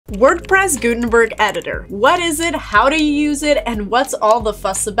WordPress Gutenberg editor. What is it? How do you use it? And what's all the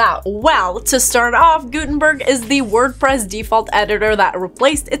fuss about? Well, to start off, Gutenberg is the WordPress default editor that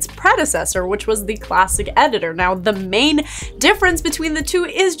replaced its predecessor, which was the classic editor. Now, the main difference between the two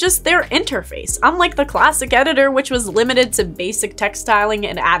is just their interface. Unlike the classic editor, which was limited to basic text styling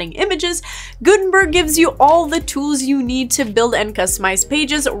and adding images, Gutenberg gives you all the tools you need to build and customize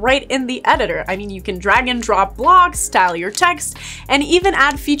pages right in the editor. I mean, you can drag and drop blocks, style your text, and even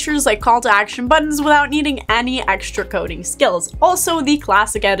add features like call to action buttons without needing any extra coding skills. Also, the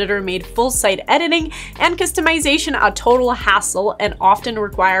classic editor made full site editing and customization a total hassle and often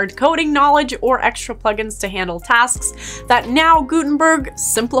required coding knowledge or extra plugins to handle tasks that now Gutenberg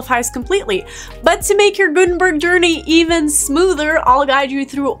simplifies completely. But to make your Gutenberg journey even smoother, I'll guide you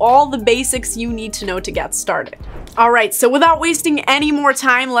through all the basics you need to know to get started. Alright, so without wasting any more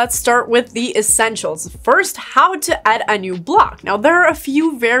time, let's start with the essentials. First, how to add a new block. Now, there are a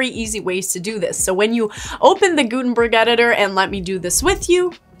few very easy ways to do this. So when you open the Gutenberg editor, and let me do this with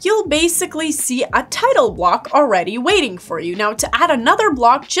you, you'll basically see a title block already waiting for you. Now, to add another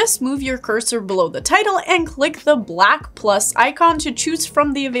block, just move your cursor below the title and click the black plus icon to choose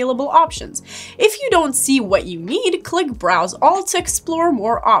from the available options. If you don't see what you need, click Browse All to explore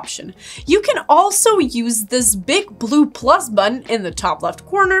more options. You can also use this big blue plus button in the top left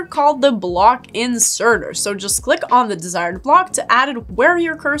corner called the block inserter. So just click on the desired block to add it where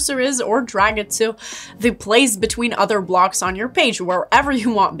your cursor is, or drag it to the place between other blocks on your page, wherever you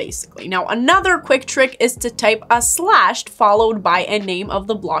want, basically. Now, another quick trick is to type a slash followed by a name of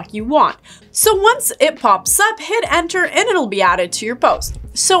the block you want. So once it pops up, hit enter and it'll be added to your post.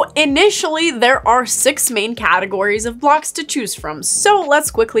 So initially, there are 6 main categories of blocks to choose from, so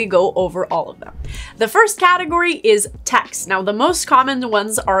let's quickly go over all of them. The first category is text. Now, the most common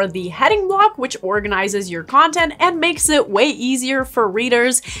ones are the heading block, which organizes your content and makes it way easier for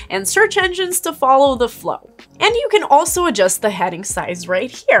readers and search engines to follow the flow. And you can also adjust the heading size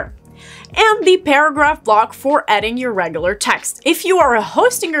right here. And the paragraph block for adding your regular text. If you are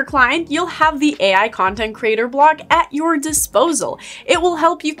hosting your client, you'll have the AI content creator block at your disposal. It will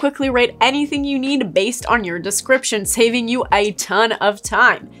help you quickly write anything you need based on your description, saving you a ton of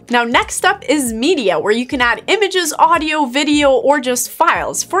time. Now, next up is media, where you can add images, audio, video, or just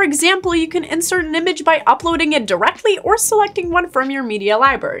files. For example, you can insert an image by uploading it directly or selecting one from your media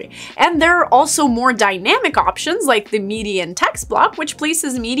library. And there are also more dynamic options like the media and text block, which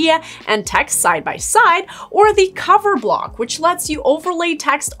places media and text side by side, or the cover block, which lets you overlay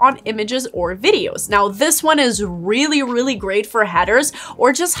text on images or videos. Now, this one is really great for headers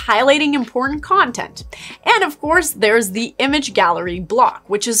or just highlighting important content. And of course, there's the image gallery block,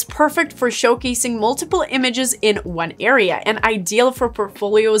 which is perfect for showcasing multiple images in one area and ideal for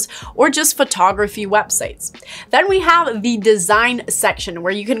portfolios or just photography websites. Then we have the design section,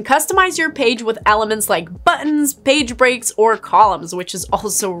 where you can customize your page with elements like buttons, page breaks, or columns, which is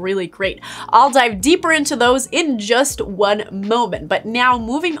also really great. I'll dive deeper into those in just one moment, but now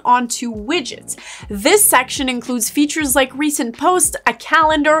moving on to widgets. This section includes features like recent posts, a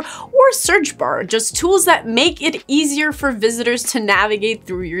calendar, or search bar, just tools that make it easier for visitors to navigate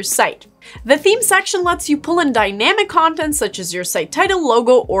through your site. The theme section lets you pull in dynamic content such as your site title,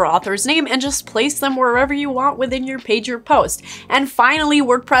 logo, or author's name and just place them wherever you want within your page or post. And finally,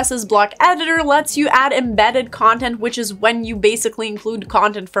 WordPress's block editor lets you add embedded content, which is when you basically include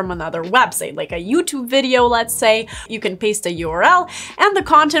content from another website, like a YouTube video, let's say. You can paste a URL and the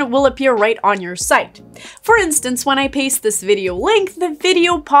content will appear right on your site. For instance, when I paste this video link, the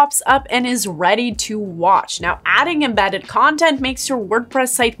video pops up and is ready to watch. Now, adding embedded content makes your WordPress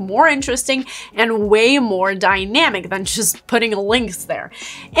site more interesting and way more dynamic than just putting links there.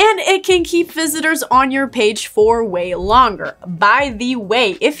 And it can keep visitors on your page for way longer. By the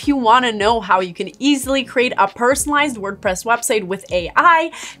way, if you want to know how you can easily create a personalized WordPress website with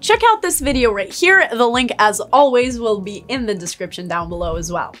AI, check out this video right here. The link, as always, will be in the description down below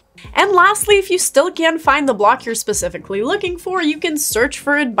as well. And lastly, if you still can't find the block you're specifically looking for, you can search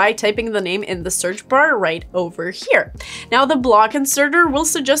for it by typing the name in the search bar right over here. Now, the block inserter will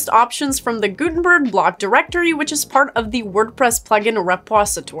suggest options from the Gutenberg block directory, which is part of the WordPress plugin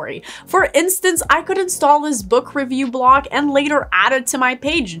repository. For instance, I could install this book review block and later add it to my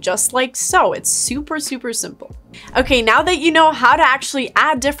page just like so. It's super simple. Okay, now that you know how to actually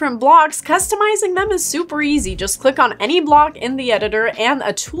add different blocks, customizing them is super easy. Just click on any block in the editor and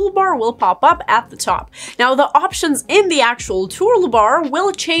a toolbar will pop up at the top. Now, the options in the actual toolbar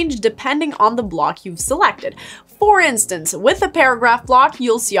will change depending on the block you've selected. For instance, with a paragraph block,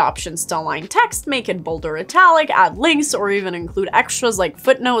 you'll see options to align text, make it bold or italic, add links, or even include extras like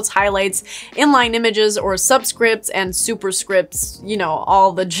footnotes, highlights, inline images, or subscripts and superscripts, you know,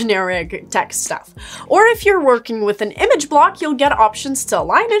 all the generic text stuff. Or if you're working with an image block, you'll get options to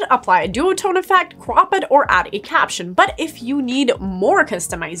align it, apply a duotone effect, crop it, or add a caption. But if you need more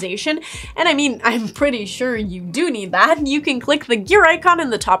customization, and I mean, I'm pretty sure you do need that, you can click the gear icon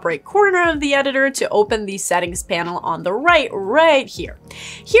in the top right corner of the editor to open the settings panel on the right here.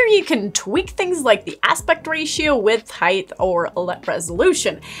 Here you can tweak things like the aspect ratio, width, height, or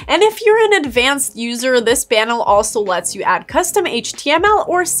resolution. And if you're an advanced user, this panel also lets you add custom HTML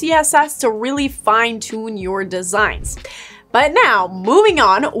or CSS to really fine-tune your designs. But now, moving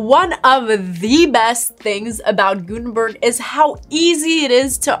on, one of the best things about Gutenberg is how easy it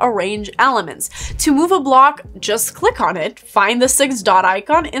is to arrange elements. To move a block, just click on it, find the 6-dot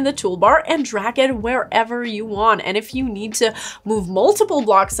icon in the toolbar, and drag it wherever you want. And if you need to move multiple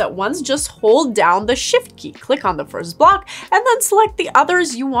blocks at once, just hold down the Shift key, click on the first block, and then select the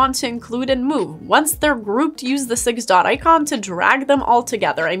others you want to include and move. Once they're grouped, use the 6-dot icon to drag them all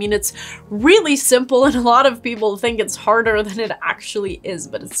together. I mean, it's really simple, and a lot of people think it's harder than it actually is,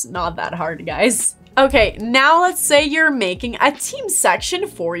 but it's not that hard, guys. Okay, now let's say you're making a team section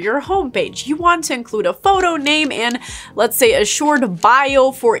for your homepage. You want to include a photo, name, and let's say a short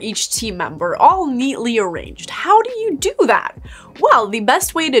bio for each team member, all neatly arranged. How do you do that? Well, the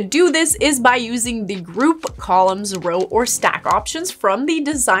best way to do this is by using the group, columns, row, or stack options from the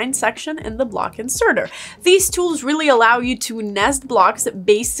design section in the block inserter. These tools really allow you to nest blocks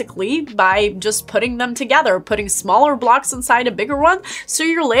basically by just putting them together, putting smaller blocks inside a bigger one so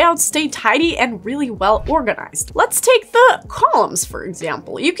your layouts stay tidy and really well organized. Let's take the columns, for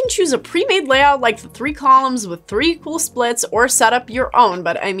example. You can choose a pre-made layout like the 3 columns with 3 equal splits, or set up your own,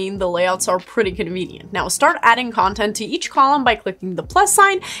 but I mean, the layouts are pretty convenient. Now start adding content to each column by clicking the plus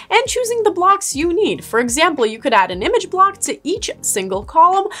sign and choosing the blocks you need. For example, you could add an image block to each single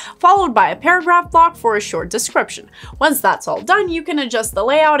column, followed by a paragraph block for a short description. Once that's all done, you can adjust the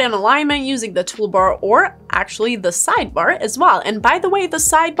layout and alignment using the toolbar or actually the sidebar as well. And by the way, the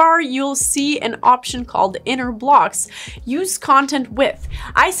sidebar, you'll see an option called inner blocks. Use content width.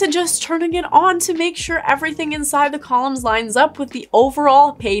 I suggest turning it on to make sure everything inside the columns lines up with the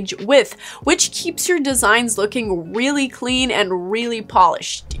overall page width, which keeps your designs looking really clean and really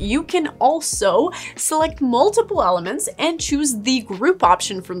polished. You can also select multiple elements and choose the group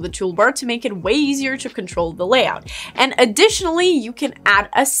option from the toolbar to make it way easier to control the layout. And additionally, you can add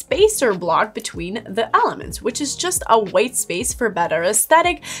a spacer block between the elements, which is just a white space for better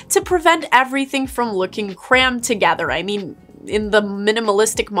aesthetic to prevent everything from looking crammed together. I mean, in the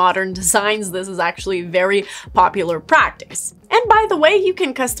minimalistic modern designs, this is actually very popular practice. And by the way, you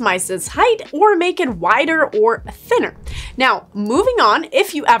can customize its height or make it wider or thinner. Now, moving on,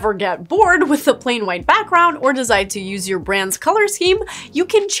 if you ever get bored with the plain white background or decide to use your brand's color scheme, you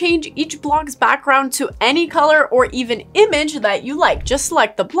can change each block's background to any color or even image that you like. Just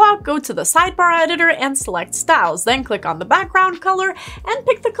select the block, go to the sidebar editor and select styles. Then click on the background color and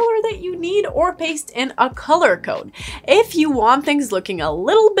pick the color that you need or paste in a color code. If you want things looking a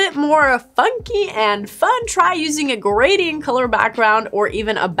little bit more funky and fun, try using a gradient color background or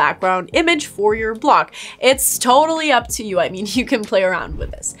even a background image for your block. It's totally up to you. I mean, you can play around with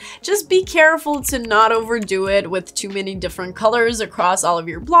this. Just be careful to not overdo it with too many different colors across all of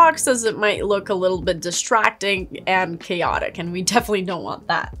your blocks, as it might look a little bit distracting and chaotic, and we definitely don't want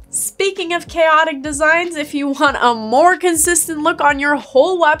that. Speaking of chaotic designs, if you want a more consistent look on your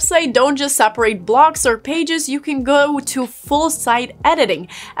whole website, don't just separate blocks or pages, you can go to full site editing.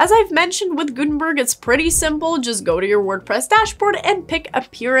 As I've mentioned with Gutenberg, it's pretty simple. Just go to your WordPress dashboard and pick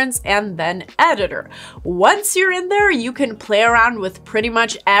appearance and then editor. Once you're in there, you can play around with pretty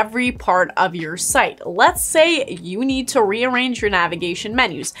much every part of your site. Let's say you need to rearrange your navigation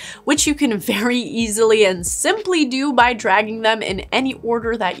menus, which you can very easily and simply do by dragging them in any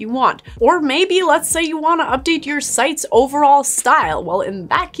order that you want. Or maybe let's say you want to update your site's overall style. Well, in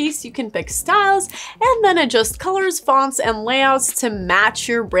that case, you can pick styles and then adjust colors, fonts, and layouts to match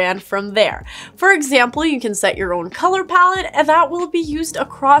your brand from there. For example, you can set your own color palette, and that will be used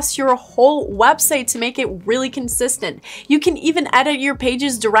across your whole website to make it really consistent. You can even edit your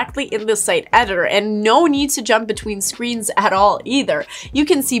pages directly in the site editor, and no need to jump between screens at all either. You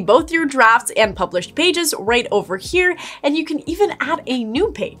can see both your drafts and published pages right over here, and you can even add a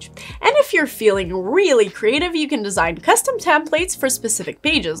new page. page. And if you're feeling really creative, you can design custom templates for specific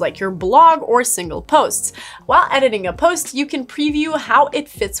pages, like your blog or single posts. While editing a post, you can preview how it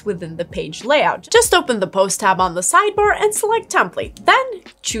fits within the page layout. Just open the Post tab on the sidebar and select Template, then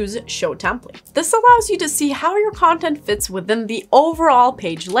choose Show Template. This allows you to see how your content fits within the overall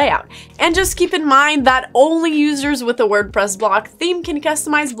page layout. And just keep in mind that only users with a WordPress block theme can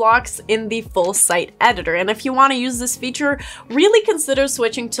customize blocks in the full site editor. And if you want to use this feature, really consider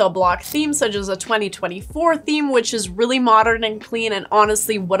switching to a block theme such as a 2024 theme, which is really modern and clean and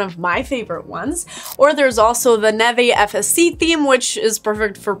honestly one of my favorite ones. Or there's also the Neve FSC theme, which is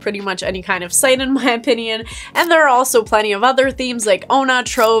perfect for pretty much any kind of site in my opinion. And there are also plenty of other themes like Ona,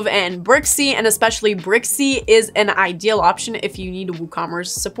 Trove, and Brixie, and especially Brixie is an ideal option if you need WooCommerce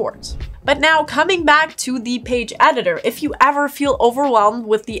support. But now coming back to the page editor, if you ever feel overwhelmed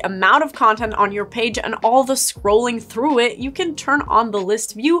with the amount of content on your page and all the scrolling through it, you can turn on the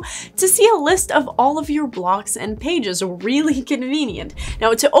list view to see a list of all of your blocks and pages. Really convenient.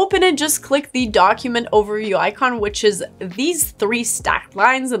 Now to open it, just click the document overview icon, which is these three stacked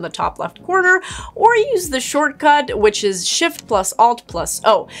lines in the top left corner, or use the shortcut, which is Shift plus Alt plus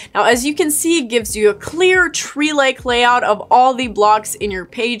O. Now as you can see, it gives you a clear tree-like layout of all the blocks in your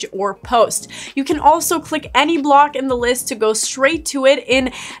page or post. You can also click any block in the list to go straight to it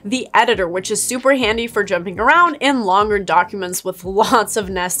in the editor, which is super handy for jumping around in longer documents with lots of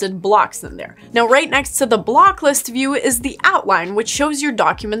nested blocks in there. Now right next to the block list view is the outline, which shows your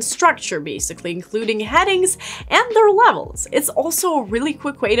document structure basically, including headings and their levels. It's also a really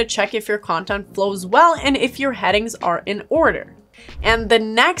quick way to check if your content flows well and if your headings are in order. And the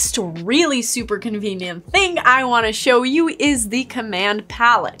next really super convenient thing I want to show you is the command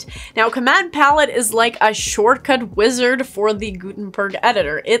palette. Now, command palette is like a shortcut wizard for the Gutenberg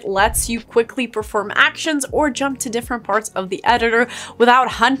editor. It lets you quickly perform actions or jump to different parts of the editor without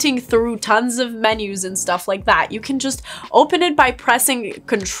hunting through tons of menus and stuff like that. You can just open it by pressing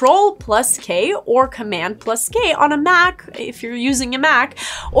Ctrl plus K or Command plus K on a Mac if you're using a Mac,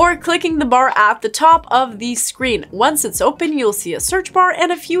 or clicking the bar at the top of the screen. Once it's open, you'll see a search bar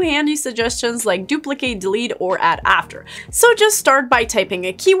and a few handy suggestions like duplicate, delete, or add after. So just start by typing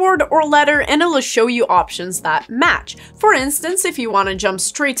a keyword or letter and it'll show you options that match. For instance, if you want to jump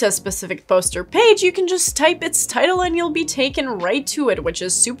straight to a specific post or page, you can just type its title and you'll be taken right to it, which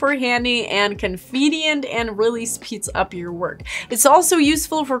is super handy and convenient and really speeds up your work. It's also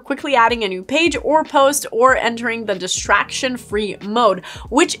useful for quickly adding a new page or post or entering the distraction-free mode,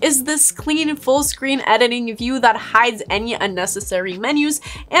 which is this clean full screen editing view that hides any unnecessary menus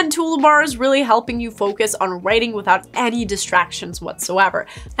and toolbars, really helping you focus on writing without any distractions whatsoever.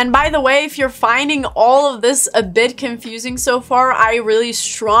 And by the way, if you're finding all of this a bit confusing so far, I really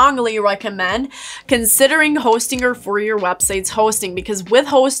strongly recommend considering Hostinger for your website's hosting, because with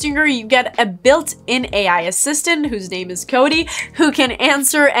Hostinger you get a built-in AI assistant whose name is Cody, who can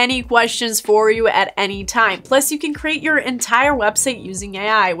answer any questions for you at any time. Plus you can create your entire website using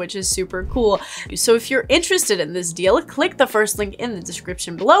AI, which is super cool. So if you're interested in this deal, click the first link in the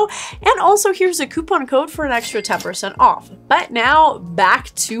description below, and also here's a coupon code for an extra 10% off. But now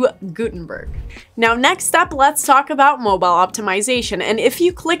back to Gutenberg. Now next up, let's talk about mobile optimization. And if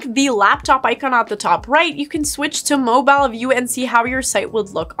you click the laptop icon at the top right, you can switch to mobile view and see how your site would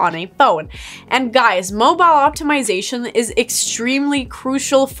look on a phone. And guys, mobile optimization is extremely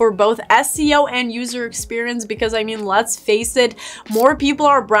crucial for both SEO and user experience, because I mean, let's face it, more people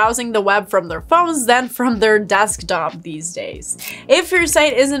are browsing the web from their phones than from their desktop these days. If your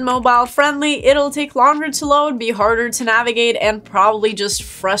site isn't mobile friendly, it'll take longer to load, be harder to navigate, and probably just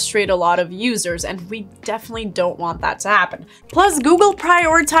frustrate a lot of users, and we definitely don't want that to happen. Plus, Google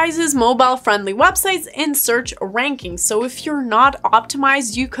prioritizes mobile-friendly websites in search rankings, so if you're not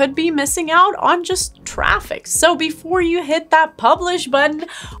optimized, you could be missing out on just traffic. So before you hit that publish button,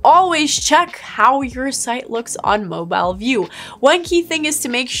 always check how your site looks on mobile view. One key thing is to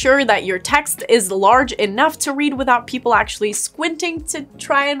make sure that your text is large enough to read without people actually squinting to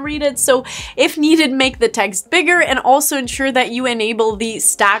try and read it. So if needed, make the text bigger, and also ensure that you enable the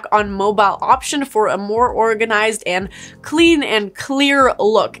stack on mobile option for a more organized and clean and clear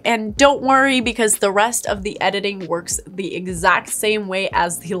look. And don't worry, because the rest of the editing works the exact same way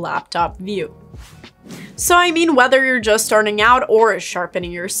as the laptop view. So I mean, whether you're just starting out or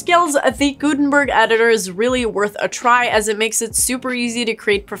sharpening your skills, the Gutenberg editor is really worth a try as it makes it super easy to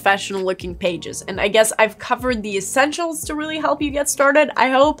create professional looking pages. And I guess I've covered the essentials to really help you get started,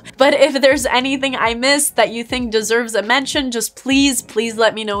 I hope. But if there's anything I missed that you think deserves a mention, just please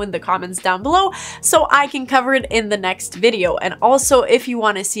let me know in the comments down below so I can cover it in the next video. And also, if you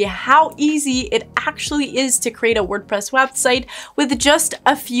want to see how easy it actually is to create a WordPress website with just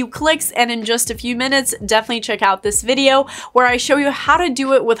a few clicks and in just a few minutes, definitely check out this video where I show you how to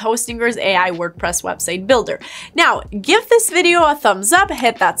do it with Hostinger's AI WordPress website builder. Now, give this video a thumbs up,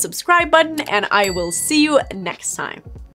 hit that subscribe button, and I will see you next time.